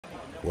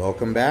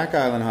Welcome back,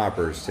 Island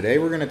Hoppers. Today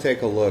we're going to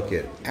take a look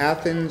at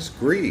Athens,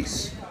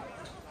 Greece.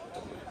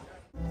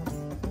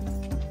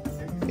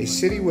 A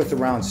city with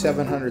around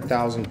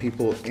 700,000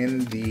 people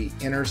in the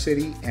inner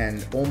city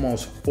and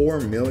almost 4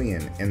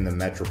 million in the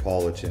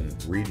metropolitan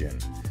region.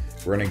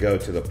 We're going to go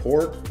to the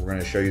port, we're going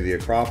to show you the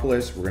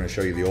Acropolis, we're going to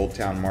show you the Old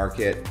Town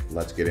Market.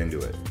 Let's get into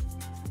it.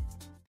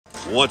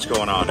 What's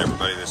going on,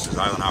 everybody? This is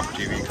Island Hopper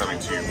TV coming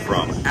to you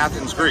from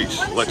Athens,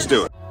 Greece. Let's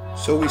do it.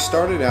 So we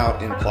started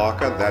out in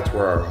Plaka, that's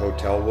where our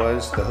hotel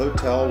was. The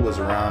hotel was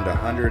around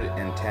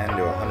 $110 to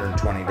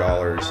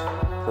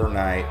 $120 per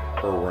night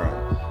per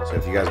room. So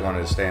if you guys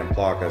wanted to stay in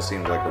Plaka, it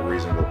seems like a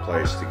reasonable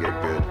place to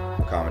get good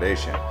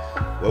accommodation.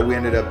 What we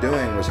ended up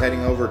doing was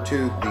heading over to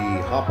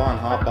the hop-on,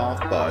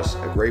 hop-off bus,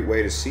 a great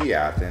way to see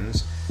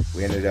Athens.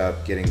 We ended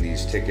up getting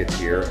these tickets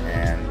here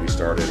and we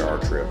started our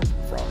trip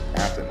from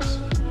Athens.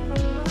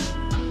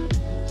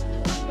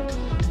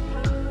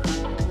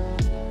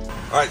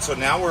 All right, so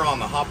now we're on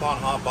the hop-on,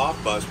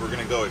 hop-off bus. We're going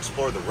to go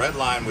explore the Red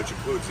Line, which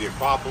includes the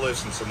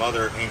Acropolis and some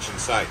other ancient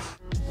sites.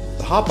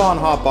 The hop-on,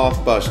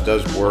 hop-off bus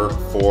does work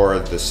for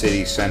the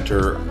city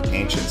center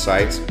ancient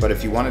sites, but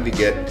if you wanted to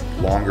get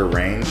longer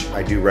range,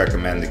 I do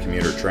recommend the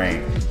commuter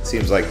train. It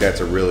seems like that's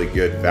a really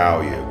good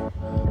value.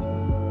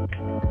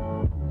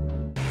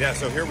 Yeah,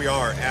 so here we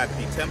are at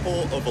the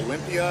Temple of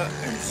Olympia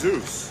and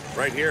Zeus.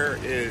 Right here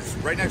is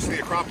right next to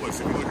the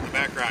Acropolis. If you look at the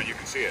background, you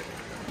can see it.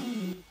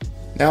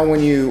 Now,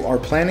 when you are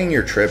planning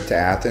your trip to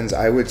Athens,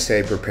 I would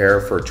say prepare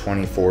for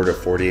 24 to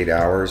 48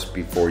 hours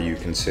before you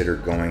consider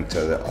going to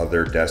the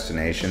other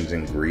destinations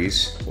in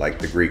Greece, like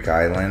the Greek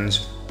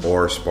islands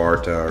or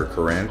Sparta or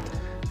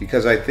Corinth,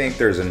 because I think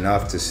there's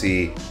enough to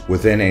see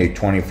within a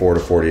 24 to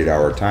 48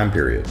 hour time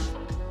period.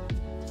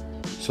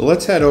 So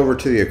let's head over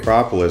to the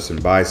Acropolis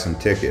and buy some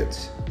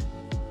tickets.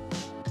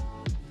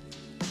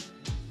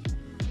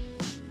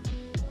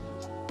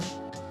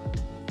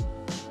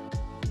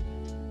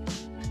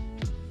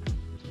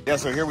 Yeah,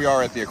 so here we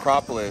are at the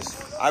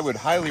Acropolis. I would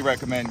highly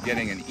recommend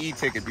getting an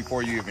e-ticket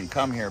before you even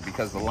come here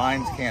because the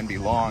lines can be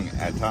long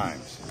at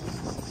times.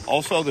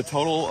 Also, the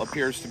total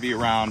appears to be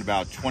around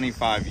about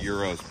 25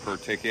 euros per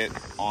ticket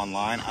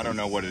online. I don't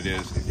know what it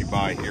is if you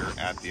buy here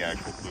at the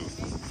actual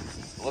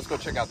booth. So let's go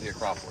check out the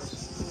Acropolis.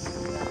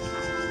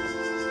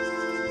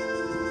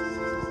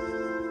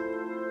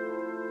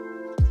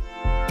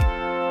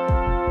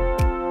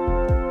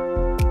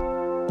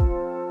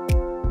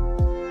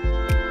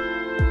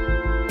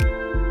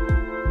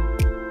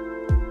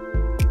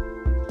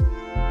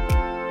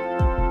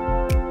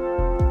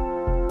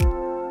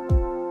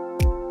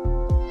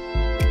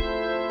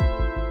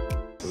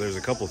 There's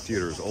a couple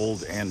theaters,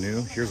 old and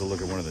new. Here's a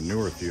look at one of the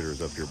newer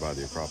theaters up here by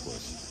the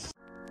Acropolis.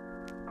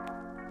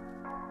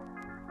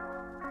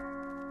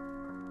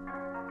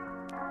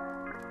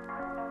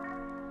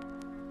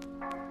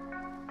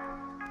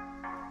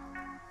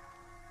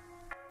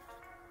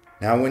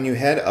 Now, when you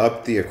head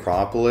up the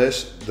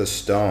Acropolis, the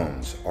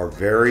stones are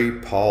very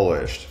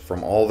polished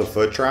from all the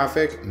foot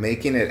traffic,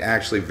 making it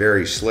actually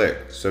very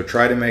slick. So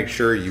try to make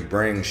sure you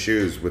bring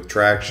shoes with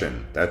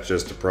traction. That's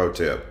just a pro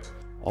tip.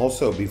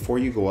 Also, before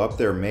you go up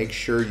there, make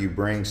sure you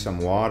bring some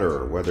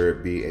water, whether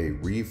it be a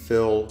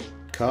refill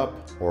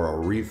cup or a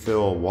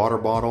refill water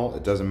bottle,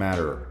 it doesn't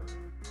matter.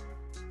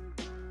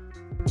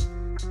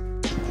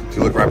 If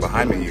you look right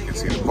behind me, you can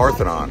see the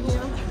Parthenon.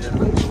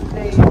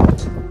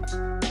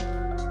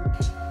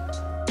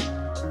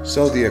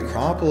 So the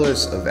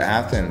Acropolis of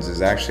Athens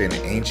is actually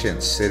an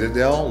ancient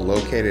citadel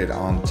located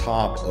on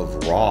top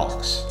of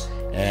rocks.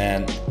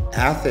 And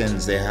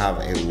Athens, they have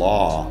a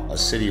law, a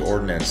city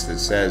ordinance that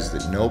says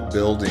that no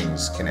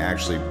buildings can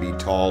actually be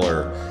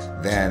taller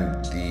than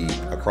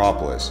the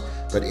Acropolis.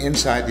 But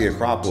inside the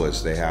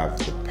Acropolis, they have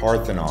the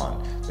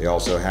Parthenon. They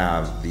also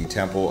have the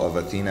Temple of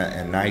Athena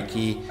and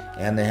Nike,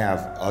 and they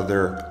have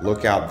other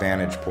lookout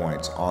vantage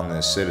points on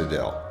this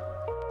citadel.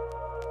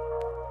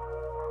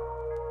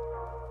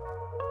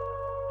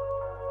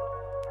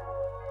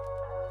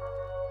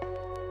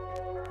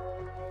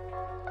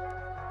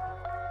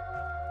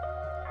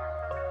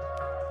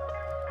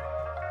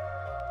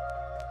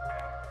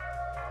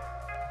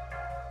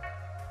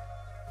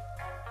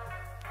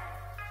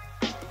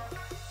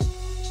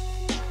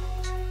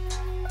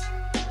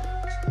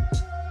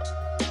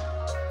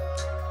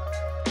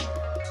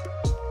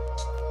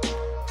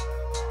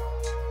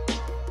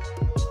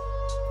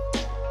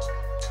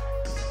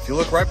 If you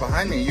look right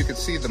behind me, you can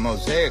see the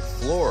mosaic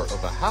floor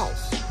of a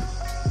house.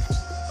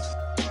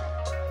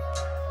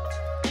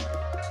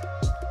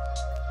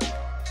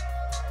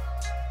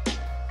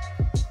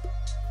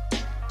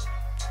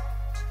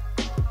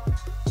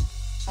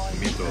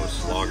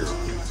 Mythos lager.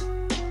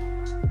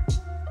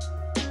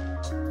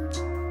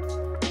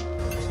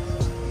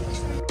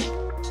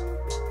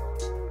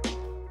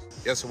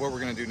 Yeah, so what we're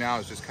gonna do now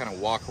is just kind of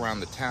walk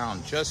around the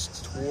town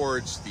just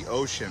towards the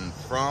ocean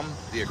from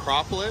the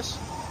Acropolis.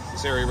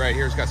 This area right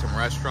here has got some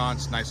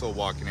restaurants, nice little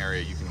walking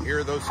area. You can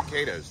hear those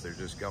cicadas, they're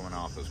just going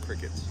off, those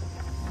crickets.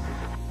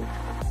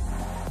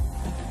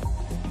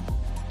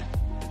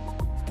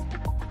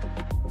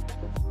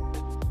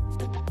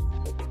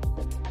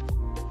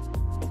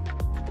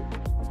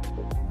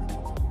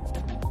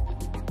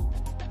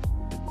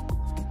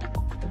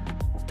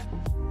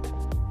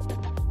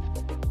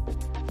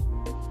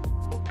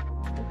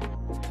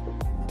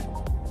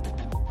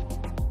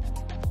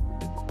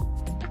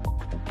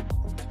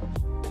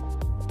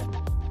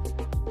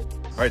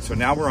 right, so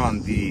now we're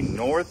on the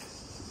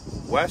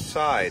northwest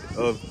side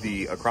of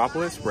the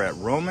Acropolis. We're at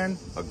Roman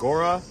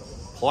Agora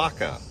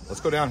Plaka. Let's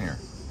go down here.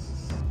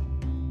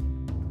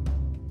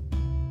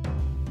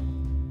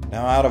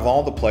 Now, out of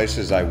all the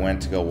places I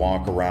went to go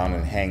walk around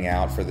and hang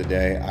out for the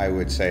day, I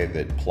would say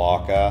that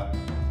Plaka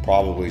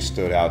probably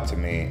stood out to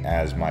me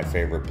as my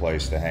favorite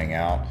place to hang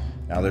out.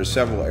 Now, there's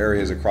several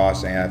areas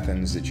across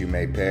Athens that you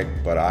may pick,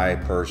 but I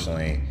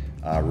personally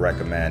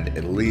recommend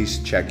at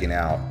least checking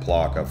out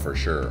Plaka for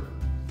sure.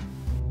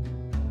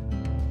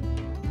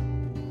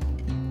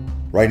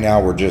 Right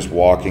now we're just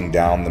walking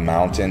down the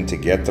mountain to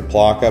get to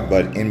Plaka,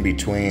 but in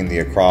between the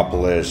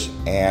Acropolis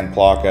and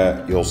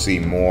Plaka, you'll see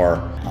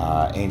more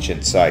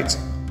ancient sites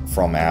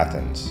from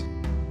Athens.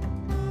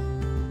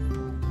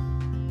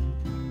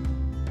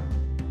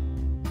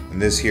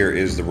 And this here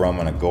is the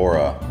Roman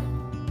Agora,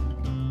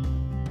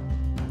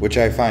 which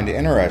I find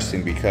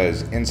interesting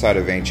because inside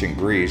of ancient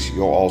Greece,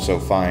 you'll also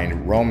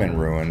find Roman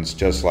ruins,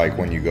 just like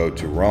when you go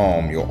to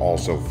Rome, you'll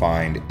also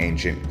find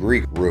ancient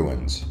Greek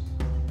ruins.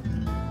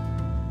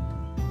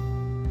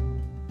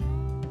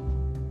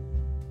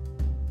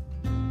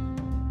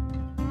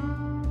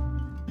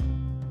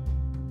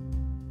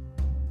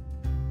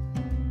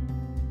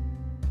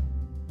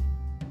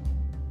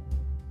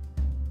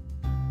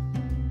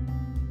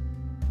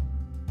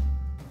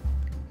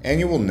 And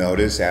you will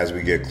notice as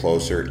we get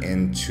closer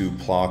into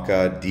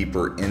Plaka,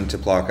 deeper into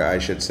Plaka I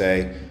should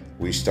say,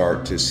 we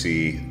start to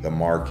see the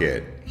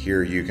market.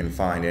 Here you can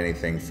find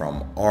anything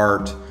from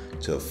art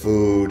to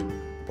food,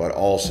 but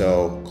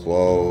also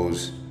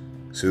clothes,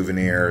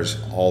 souvenirs,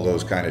 all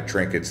those kind of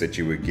trinkets that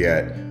you would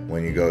get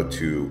when you go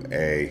to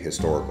a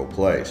historical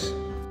place.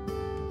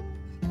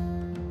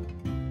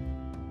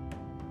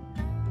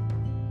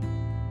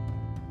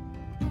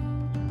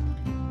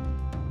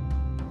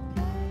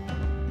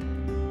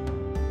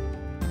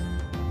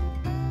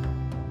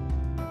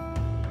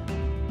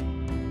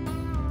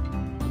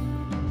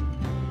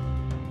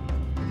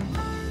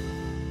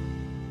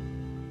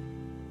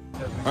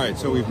 All right,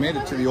 so we've made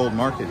it to the old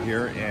market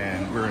here,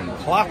 and we're in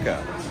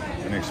Plaka.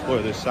 We're gonna explore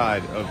this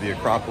side of the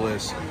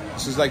Acropolis.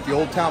 This is like the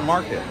old town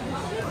market.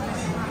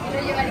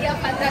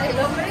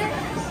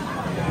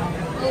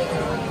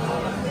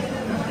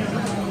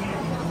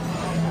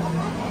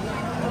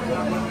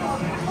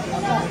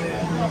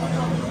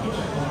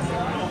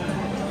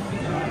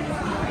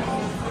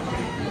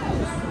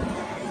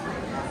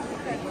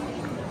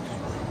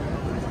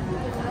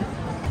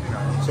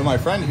 So my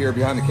friend here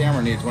behind the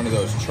camera needs one of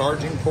those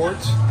charging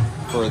ports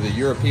for the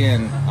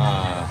European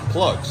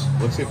plugs.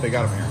 Let's see if they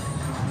got them here.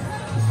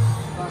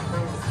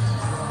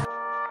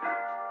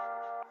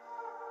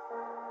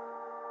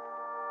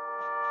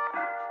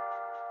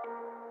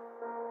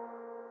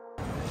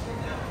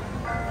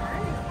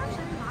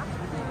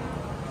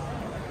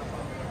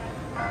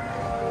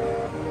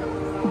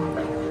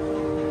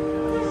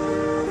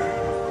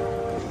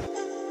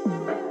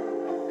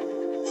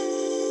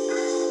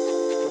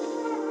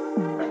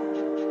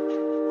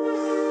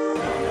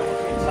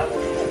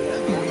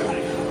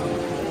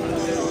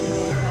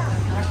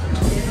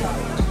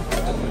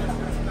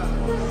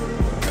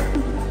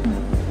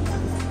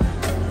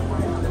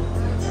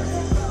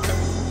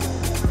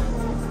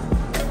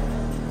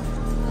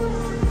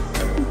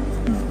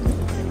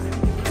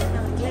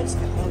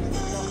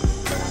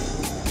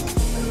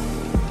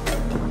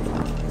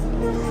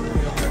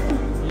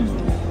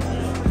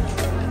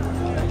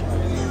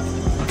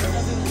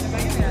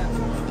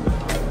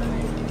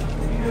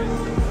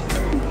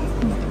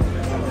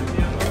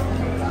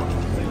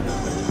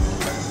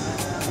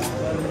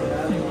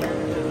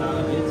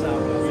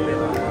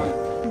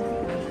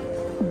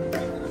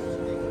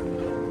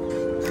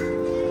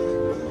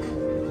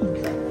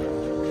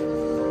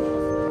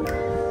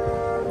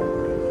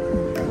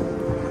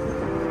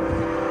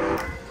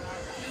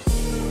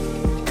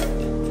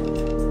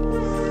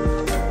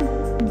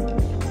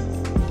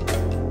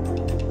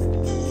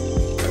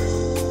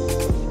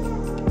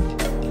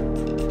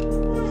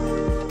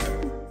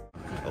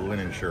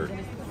 Shirt,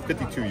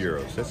 52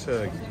 euros. That's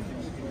a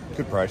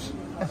good price.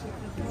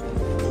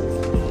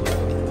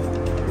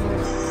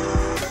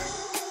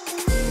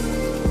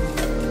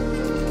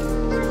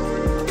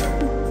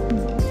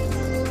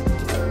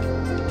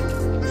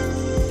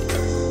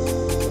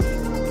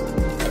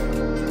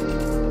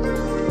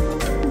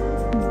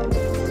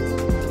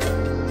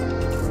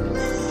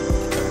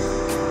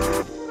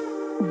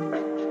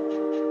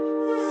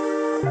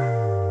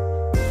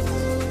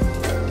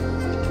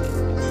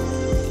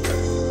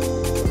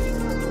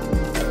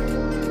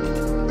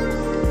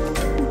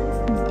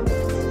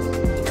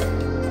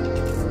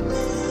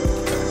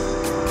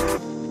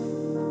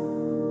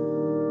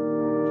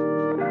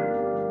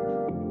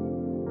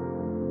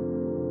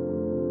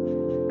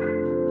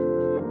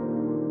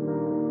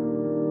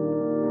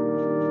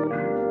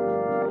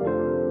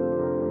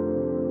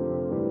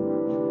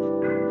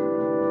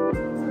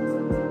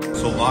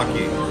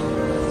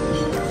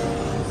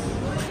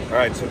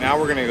 All right, so now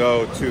we're gonna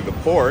go to the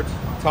port,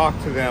 talk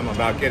to them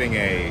about getting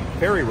a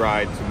ferry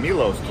ride to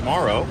Milos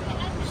tomorrow.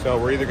 So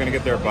we're either gonna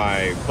get there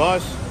by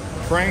bus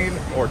train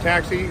or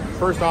taxi.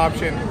 First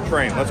option,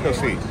 train. Let's go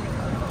see.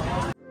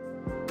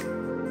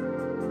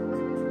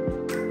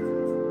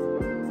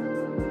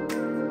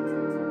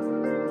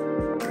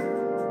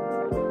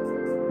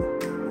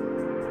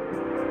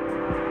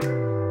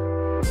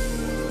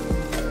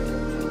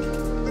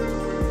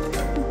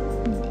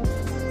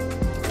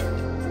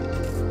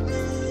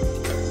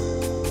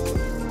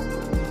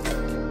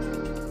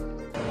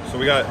 So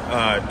we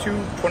got two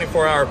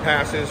 24-hour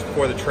passes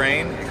for the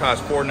train. It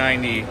costs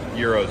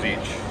 €490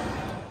 each.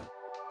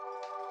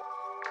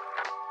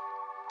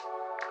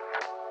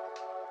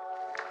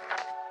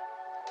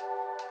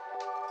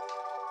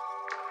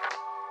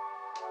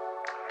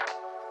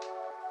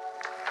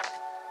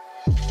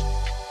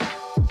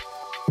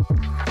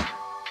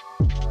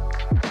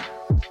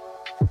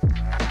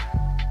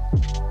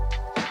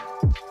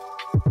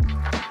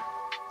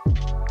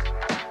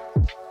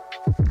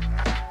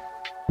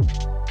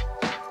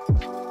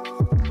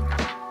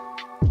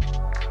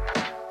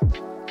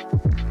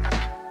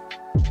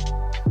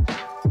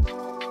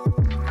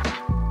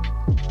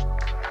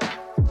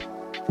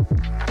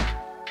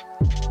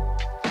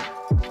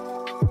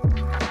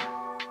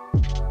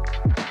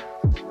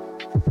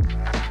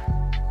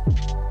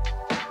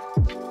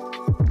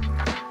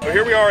 So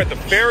here we are at the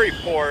Ferry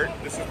Port.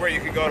 This is where you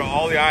can go to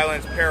all the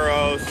islands,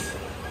 Paros,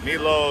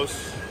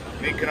 Milos,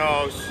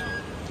 Mykonos,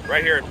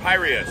 right here at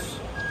Piraeus.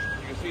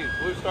 You can see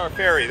Blue Star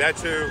Ferry.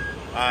 That's who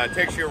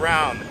takes you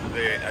around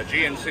the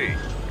Aegean Sea.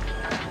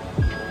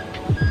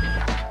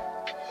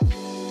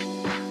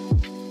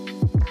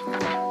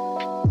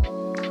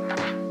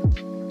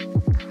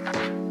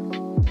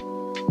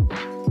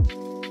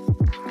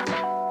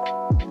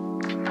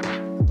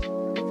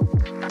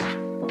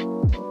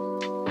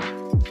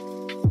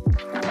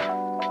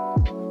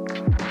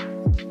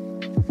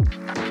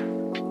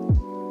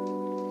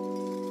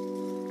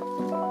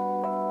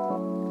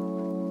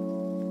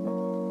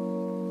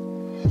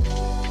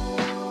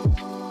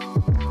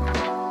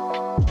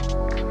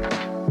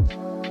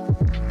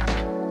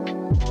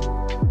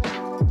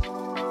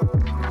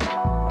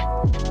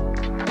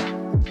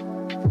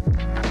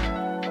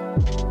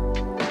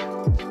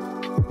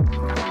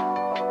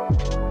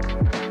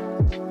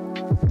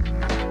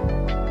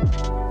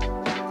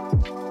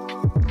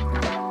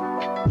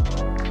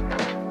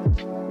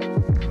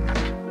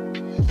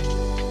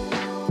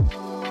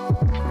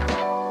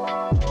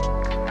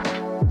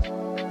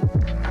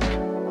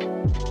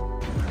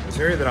 This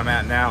area that I'm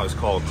at now is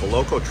called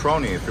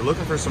Kolokotroni. If you're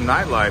looking for some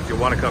nightlife, you'll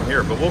want to come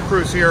here. But we'll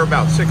cruise here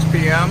about 6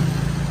 p.m.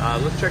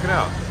 Let's check it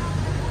out.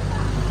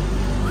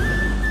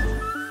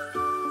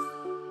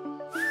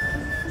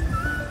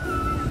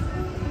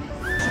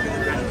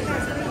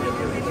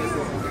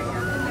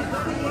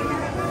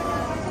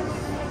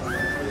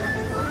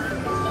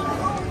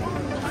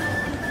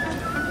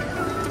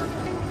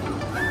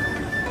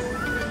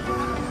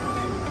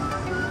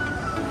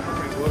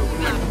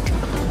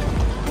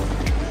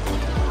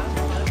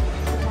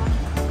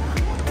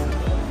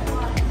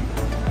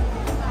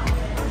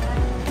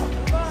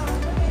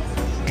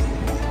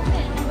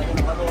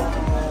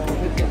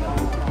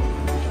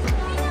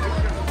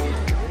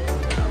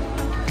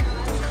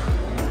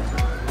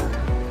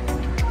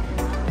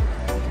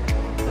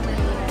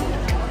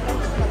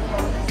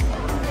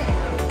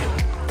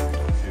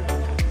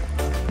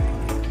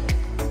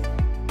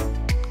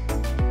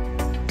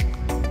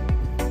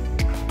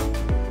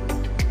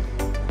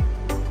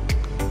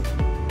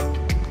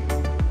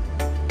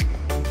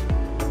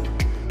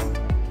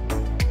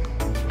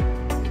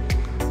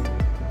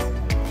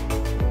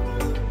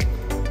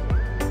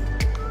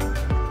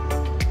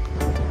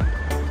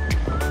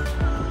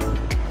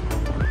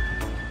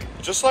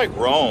 Just like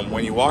Rome,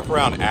 when you walk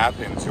around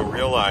Athens, you'll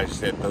realize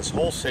that this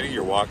whole city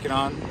you're walking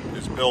on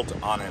is built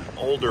on an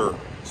older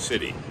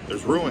city.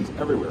 There's ruins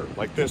everywhere,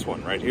 like this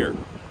one right here.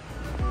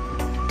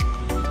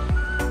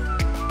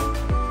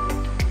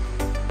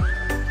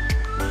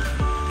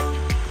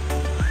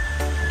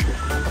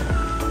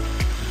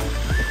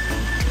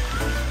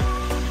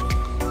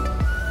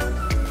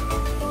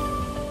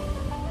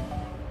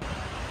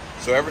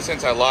 So ever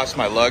since I lost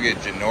my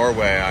luggage in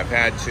Norway, I've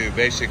had to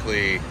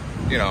basically,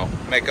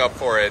 make up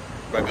for it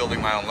by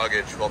building my own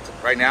luggage. Well,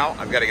 right now,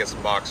 I've got to get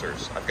some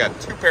boxers. I've got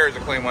 2 pairs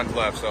of clean ones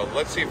left, so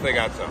let's see if they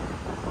got some.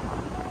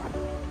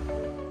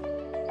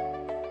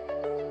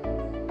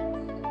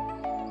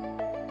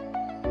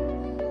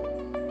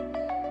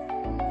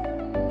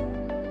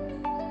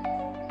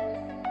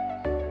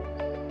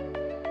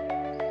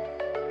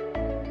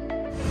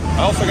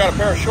 I also got a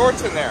pair of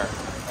shorts in there.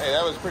 Hey,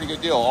 that was a pretty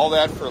good deal. All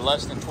that for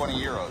less than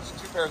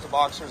 €20. 2 pairs of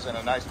boxers and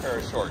a nice pair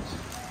of shorts.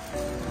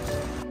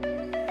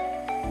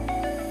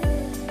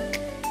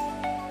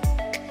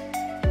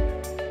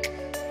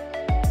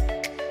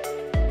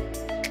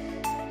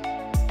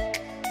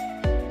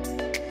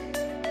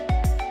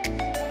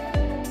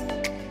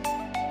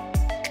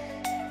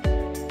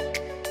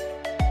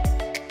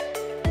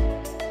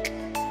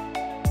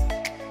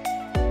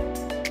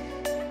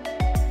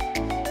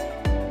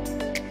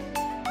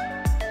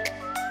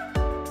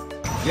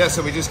 Yeah,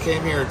 so we just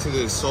came here to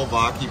this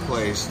Solvaki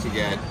place to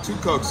get 2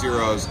 Coke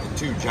Zeros and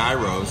 2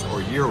 gyros or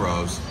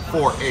euros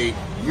for 8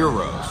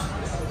 euros.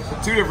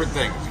 So 2 different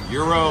things,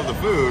 euro the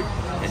food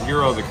and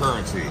euro the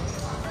currency.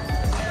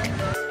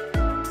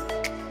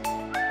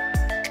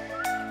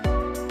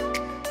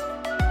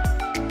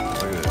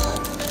 Look at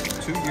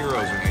this, 2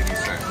 euros and 80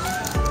 cents.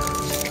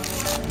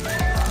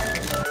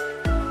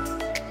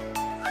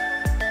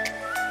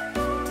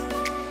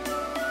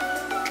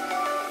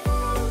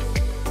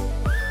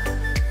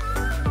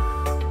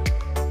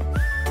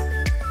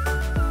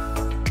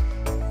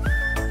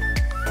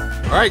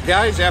 All right,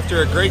 guys,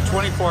 after a great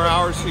 24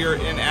 hours here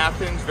in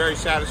Athens, very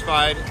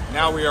satisfied.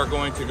 Now we are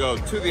going to go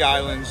to the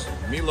islands.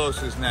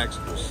 Milos is next.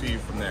 We'll see you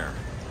from there.